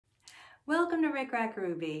Welcome to Rick Rack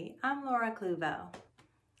Ruby. I'm Laura Cluvo.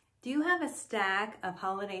 Do you have a stack of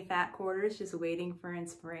holiday fat quarters just waiting for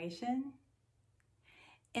inspiration?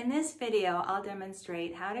 In this video, I'll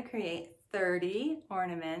demonstrate how to create 30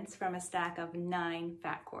 ornaments from a stack of 9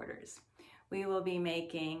 fat quarters. We will be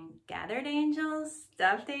making gathered angels,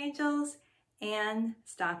 stuffed angels, and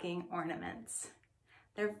stocking ornaments.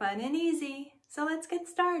 They're fun and easy, so let's get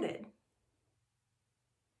started.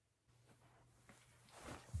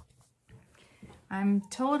 I'm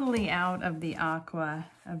totally out of the aqua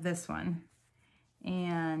of this one.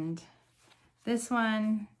 And this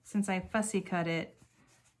one, since I fussy cut it,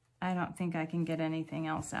 I don't think I can get anything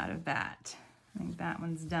else out of that. I think that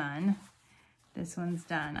one's done. This one's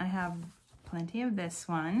done. I have plenty of this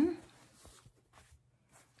one.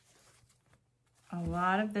 A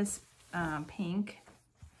lot of this pink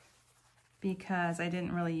because I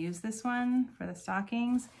didn't really use this one for the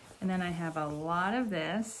stockings. And then I have a lot of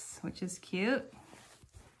this, which is cute.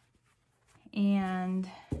 And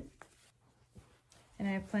I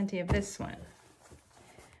have plenty of this one.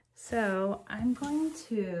 So I'm going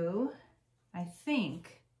to, I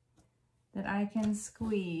think that I can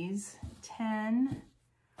squeeze 10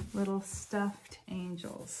 little stuffed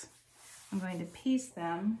angels. I'm going to piece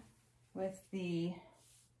them with this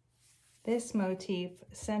motif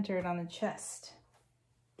centered on the chest.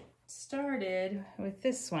 Started with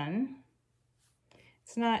this one.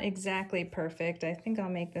 It's not exactly perfect. I think I'll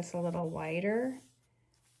make this a little wider,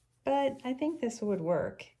 but I think this would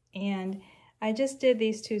work. And I just did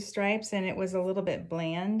these 2 stripes and it was a little bit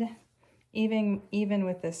bland, even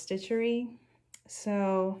with the stitchery.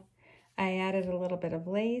 So I added a little bit of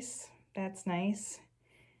lace. That's nice.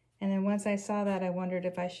 And then once I saw that, I wondered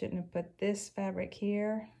if I shouldn't have put this fabric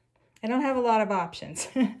here. I don't have a lot of options.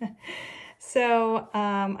 So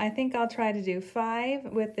I think I'll try to do 5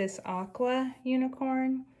 with this aqua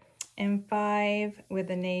unicorn and 5 with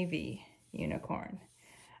the navy unicorn.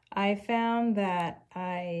 I found that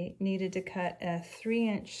I needed to cut a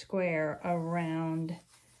 3-inch square around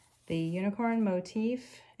the unicorn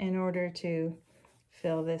motif in order to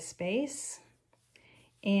fill this space.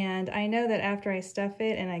 And I know that after I stuff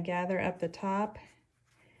it and I gather up the top,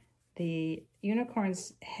 the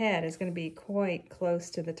unicorn's head is going to be quite close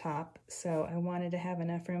to the top, so I wanted to have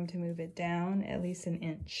enough room to move it down at least 1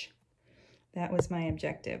 inch. That was my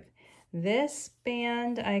objective. This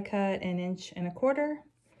band I cut 1.25 inches,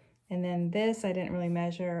 and then this I didn't really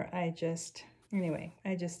measure. I just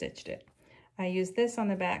stitched it. I used this on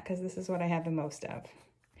the back because this is what I have the most of.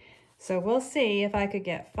 So we'll see if I could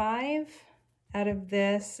get 5 out of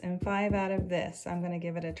this and 5 out of this. I'm going to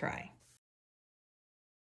give it a try.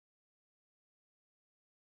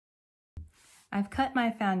 I've cut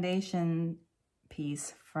my foundation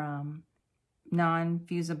piece from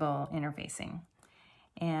non-fusible interfacing,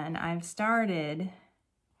 and I've started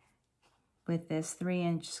with this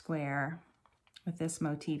 3-inch square with this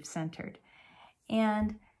motif centered.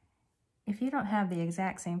 And if you don't have the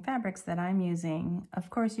exact same fabrics that I'm using, of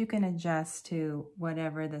course you can adjust to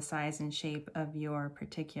whatever the size and shape of your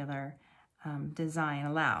particular design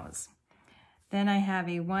allows. Then I have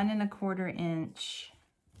a 1.25 inch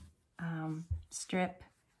strip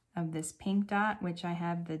of this pink dot, which I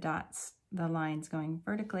have the lines going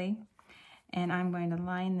vertically, and I'm going to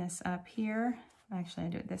line this up here. Actually, I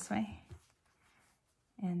do it this way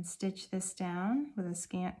and stitch this down with a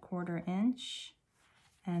scant 1/4 inch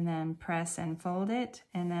and then press and fold it.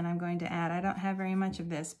 And then I'm going to add, I don't have very much of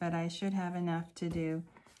this, but I should have enough to do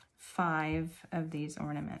 5 of these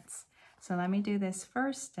ornaments. So let me do this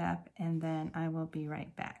first step and then I will be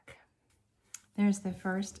right back. There's the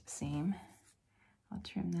first seam. I'll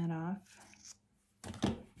trim that off.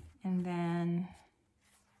 And then,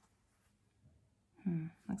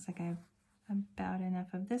 looks like I have about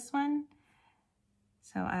enough of this one.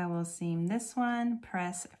 So I will seam this one,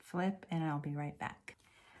 press, flip, and I'll be right back.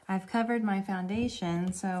 I've covered my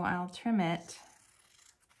foundation, so I'll trim it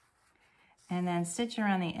and then stitch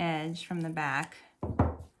around the edge from the back,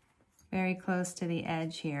 very close to the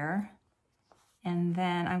edge here. And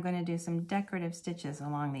then I'm going to do some decorative stitches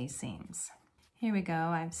along these seams. Here we go.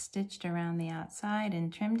 I've stitched around the outside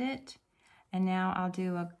and trimmed it. And now I'll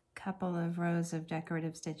do a couple of rows of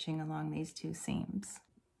decorative stitching along these 2 seams.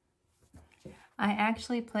 I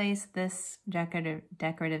actually placed this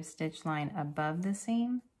decorative stitch line above the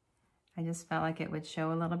seam. I just felt like it would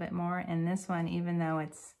show a little bit more. And this one, even though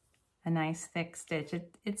it's a nice thick stitch,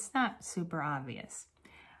 it's not super obvious.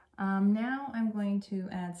 Now I'm going to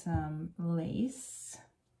add some lace.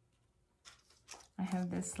 I have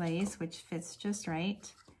this lace which fits just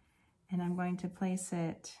right, and I'm going to place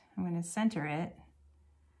it, I'm going to center it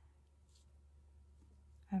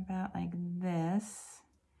about like this,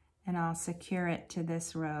 and I'll secure it to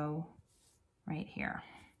this row right here.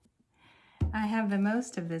 I have the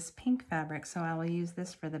most of this pink fabric, so I will use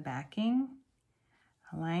this for the backing.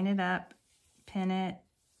 I'll line it up, pin it,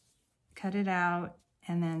 cut it out,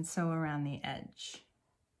 and then sew around the edge.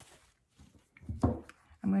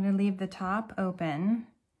 I'm going to leave the top open.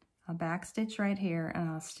 I'll back stitch right here, and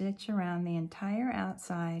I'll stitch around the entire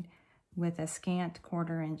outside with a scant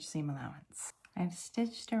 1/4 inch seam allowance. I've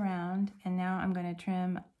stitched around, and now I'm going to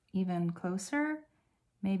trim even closer,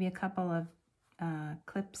 maybe a couple of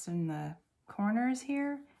clips in the corners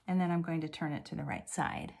here, and then I'm going to turn it to the right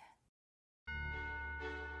side.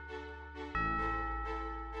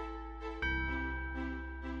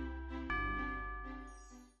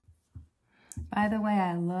 By the way,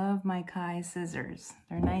 I love my Kai scissors.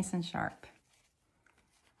 They're nice and sharp.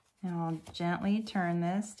 Now I'll gently turn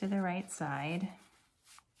this to the right side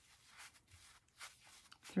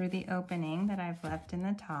through the opening that I've left in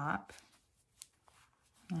the top.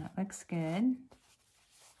 That looks good.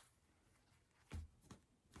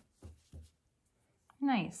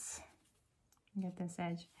 Nice. Get this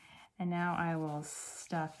edge. And now I will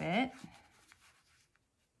stuff it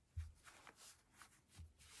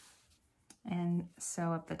and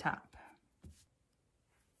sew up the top.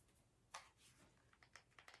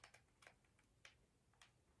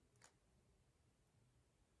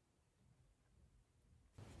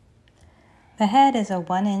 The head is a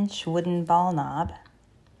 1-inch wooden ball knob.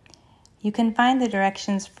 You can find the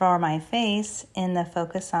directions for my face in the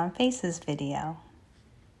Focus on Faces video.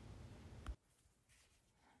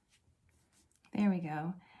 There we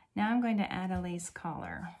go. Now I'm going to add a lace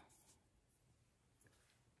collar.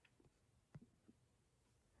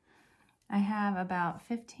 I have about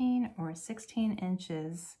 15 or 16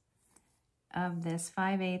 inches of this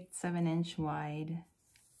 5/8 of an inch wide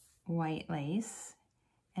white lace,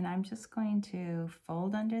 and I'm just going to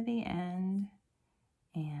fold under the end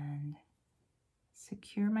and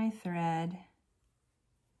secure my thread,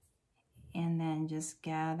 and then just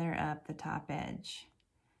gather up the top edge,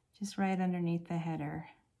 just right underneath the header.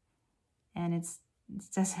 And it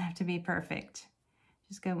doesn't have to be perfect.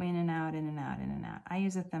 Just go in and out, in and out, in and out. I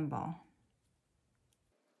use a thimble.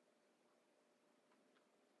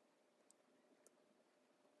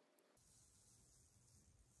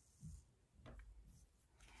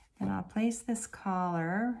 And I'll place this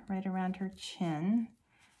collar right around her chin.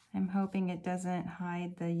 I'm hoping it doesn't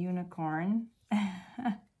hide the unicorn.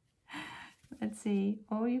 Let's see.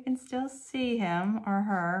 Oh, you can still see him or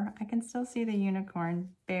her. I can still see the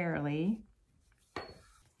unicorn barely.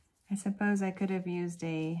 I suppose I could have used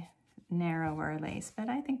a narrower lace, but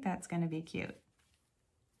I think that's going to be cute.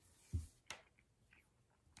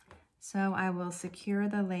 So I will secure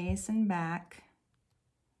the lace and back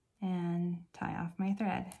and tie off my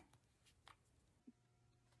thread.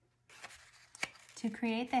 To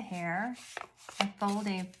create the hair, I fold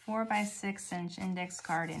a 4x6 inch index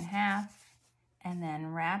card in half and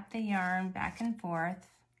then wrap the yarn back and forth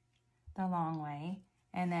the long way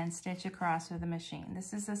and then stitch across with a machine.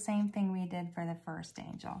 This is the same thing we did for the first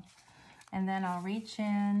angel. And then I'll reach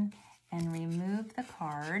in and remove the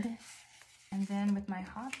card, and then with my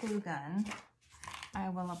hot glue gun, I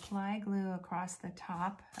will apply glue across the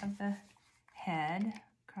top of the head,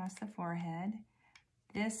 across the forehead.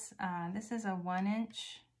 This is a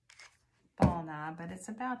 1-inch ball knob, but it's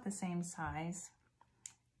about the same size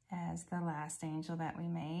as the last angel that we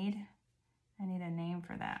made. I need a name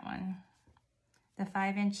for that one. The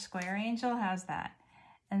 5-inch square angel, how's that?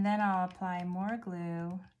 And then I'll apply more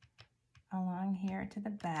glue along here to the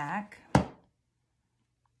back,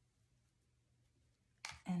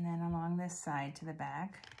 and then along this side to the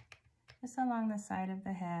back, just along the side of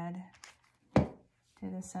the head to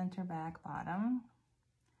the center back bottom.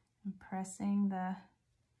 I'm pressing the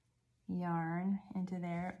yarn into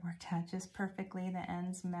there. It worked out just perfectly. The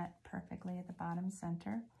ends met perfectly at the bottom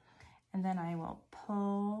center. And then I will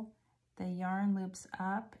pull the yarn loops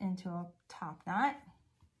up into a top knot.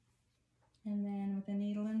 And then with a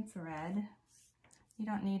needle and thread, you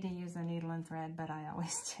don't need to use a needle and thread, but I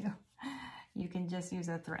always do. You can just use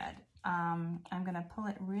a thread. I'm gonna pull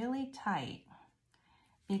it really tight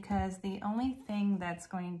because the only thing that's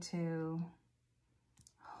going to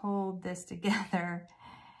hold this together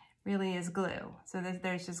really is glue. So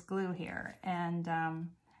there's just glue here. And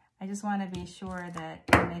I just want to be sure that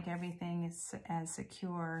I make everything as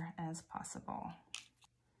secure as possible.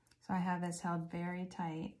 So I have this held very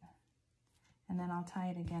tight, and then I'll tie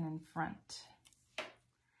it again in front.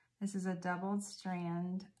 This is a doubled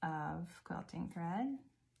strand of quilting thread.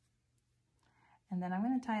 And then I'm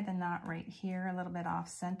going to tie the knot right here a little bit off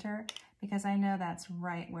center because I know that's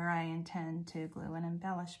right where I intend to glue an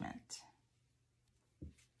embellishment.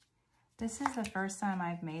 This is the first time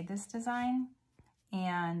I've made this design,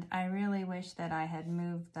 and I really wish that I had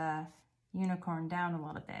moved the unicorn down a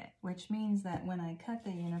little bit, which means that when I cut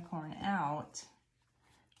the unicorn out,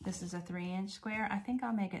 this is a 3-inch square. I think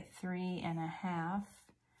I'll make it 3.5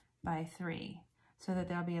 by 3 so that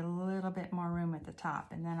there'll be a little bit more room at the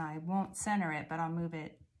top, and then I won't center it, but I'll move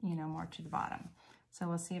it, you know, more to the bottom. So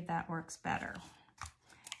we'll see if that works better.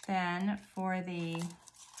 Then for the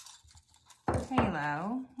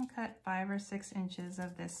halo, I'll cut 5 or 6 inches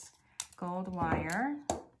of this gold wire.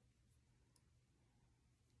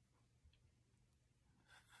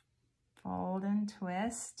 Fold and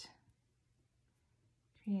twist,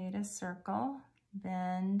 create a circle,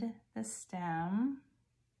 bend the stem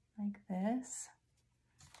like this,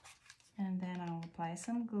 and then I'll apply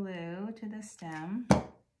some glue to the stem,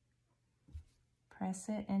 press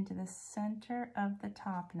it into the center of the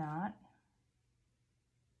top knot.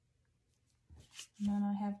 And then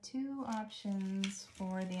I have 2 options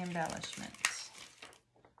for the embellishment.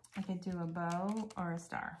 I could do a bow or a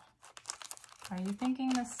star. Are you thinking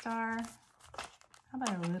the star? How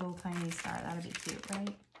about a little tiny star? That'd be cute,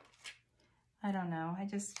 right? I don't know. I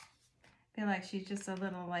just feel like she's just a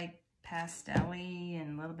little like pastel-y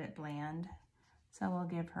and a little bit bland. So we'll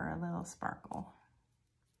give her a little sparkle.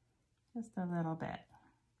 Just a little bit.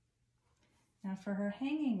 Now for her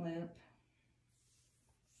hanging loop,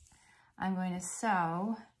 I'm going to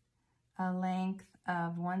sew a length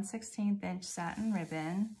of 1/16 inch satin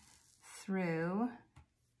ribbon through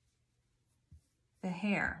the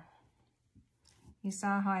hair. You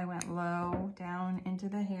saw how I went low down into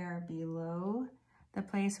the hair below the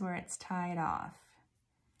place where it's tied off.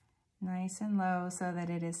 Nice and low so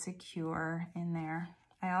that it is secure in there.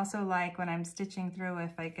 I also like when I'm stitching through,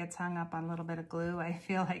 if it gets hung up on a little bit of glue, I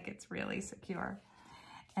feel like it's really secure.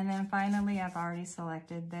 And then finally, I've already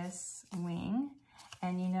selected this wing.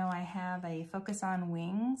 And you know, I have a Focus on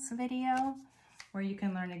Wings video where you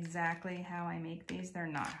can learn exactly how I make these. They're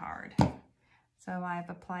not hard. So I've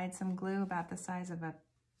applied some glue about the size of a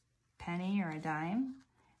penny or a dime,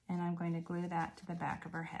 and I'm going to glue that to the back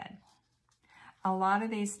of her head. A lot of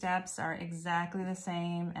these steps are exactly the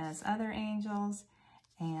same as other angels,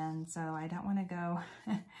 and so I don't want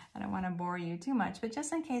to bore you too much, but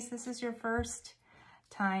just in case this is your first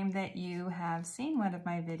time that you have seen one of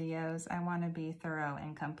my videos, I want to be thorough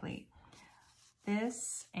and complete.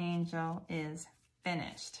 This angel is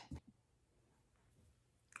finished.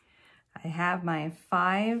 I have my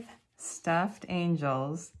 5 stuffed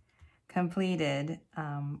angels completed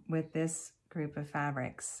with this group of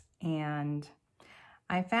fabrics, and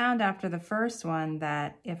I found after the first one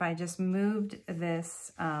that if I just moved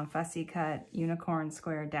this fussy cut unicorn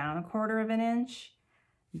square down 1/4 inch,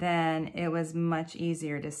 then it was much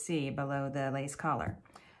easier to see below the lace collar.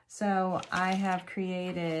 So I have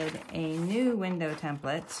created a new window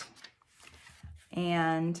template,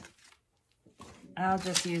 and I'll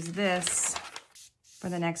just use this for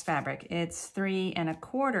the next fabric. It's 3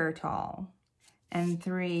 1/4 tall and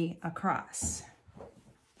 3 across.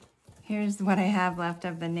 Here's what I have left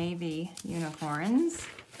of the navy unicorns.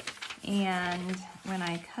 And when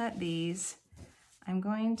I cut these, I'm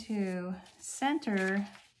going to center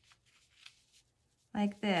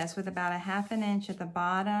like this with about 1/2 inch at the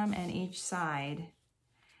bottom and each side,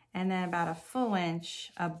 and then about a full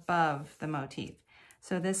inch above the motif.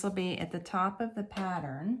 So this will be at the top of the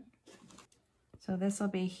pattern. So this will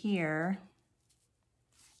be here,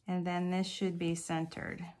 and then this should be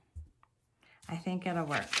centered. I think it'll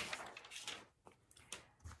work.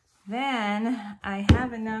 Then I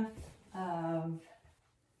have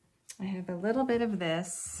I have a little bit of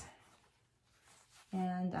this,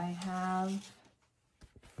 and I have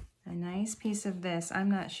a nice piece of this. I'm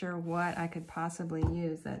not sure what I could possibly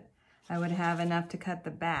use that I would have enough to cut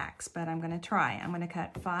the backs, but I'm going to try. I'm going to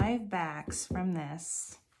cut 5 backs from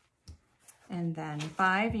this, and then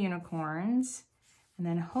 5 unicorns, and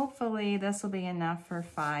then hopefully this will be enough for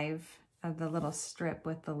 5 of the little strip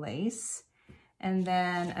with the lace, and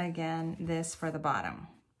then again this for the bottom.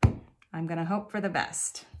 I'm going to hope for the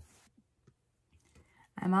best.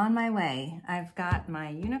 I'm on my way. I've got my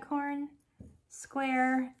unicorn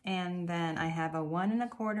square, and then I have a 1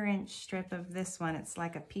 1/4 inch strip of this one. It's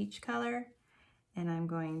like a peach color, and I'm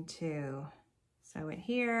going to sew it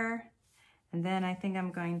here, and then I think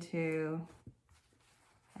I'm going to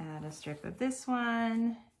add a strip of this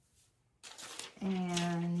one,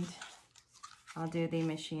 and I'll do the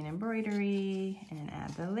machine embroidery and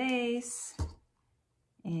add the lace,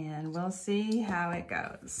 and we'll see how it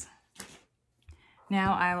goes.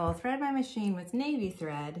 Now I will thread my machine with navy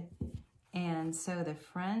thread, and sew the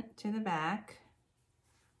front to the back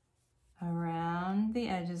around the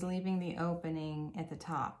edges, leaving the opening at the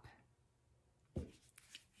top.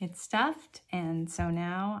 It's stuffed, and so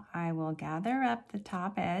now I will gather up the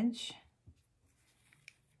top edge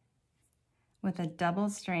with a double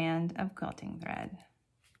strand of quilting thread.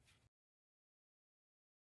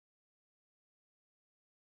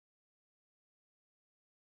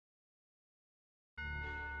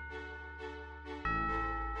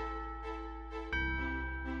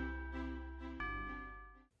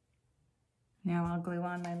 Now I'll glue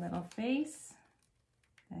on my little face,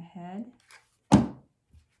 the head. I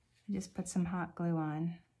just put some hot glue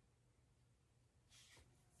on.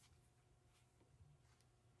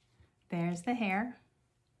 There's the hair.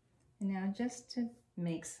 And now just to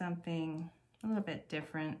make something a little bit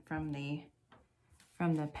different from the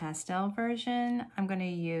pastel version, I'm going to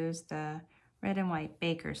use the red and white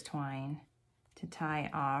baker's twine to tie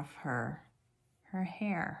off her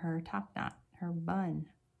hair, her top knot, her bun.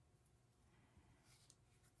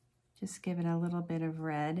 Just give it a little bit of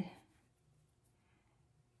red.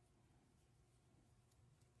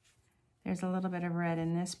 There's a little bit of red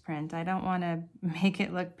in this print. I don't want to make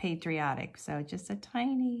it look patriotic, so just a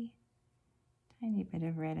tiny bit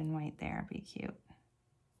of red and white there would be cute.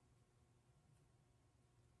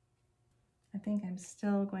 I think I'm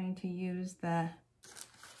still going to use the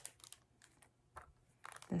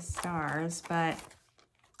stars, but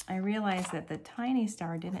I realized that the tiny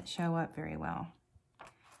star didn't show up very well.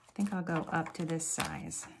 I think I'll go up to this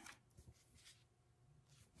size.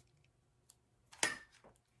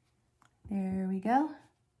 There we go.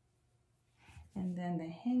 And then the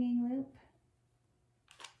hanging loop.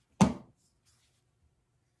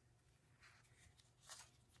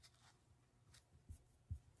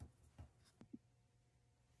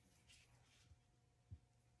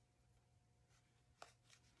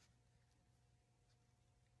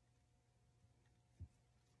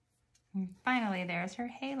 And finally, there's her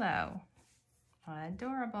halo.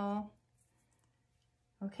 Adorable.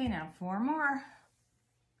 Okay, now 4 more.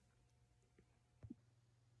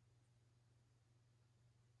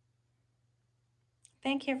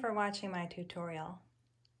 Thank you for watching my tutorial.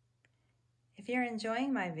 If you're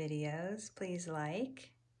enjoying my videos, please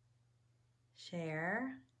like,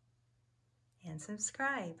 share, and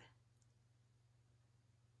subscribe.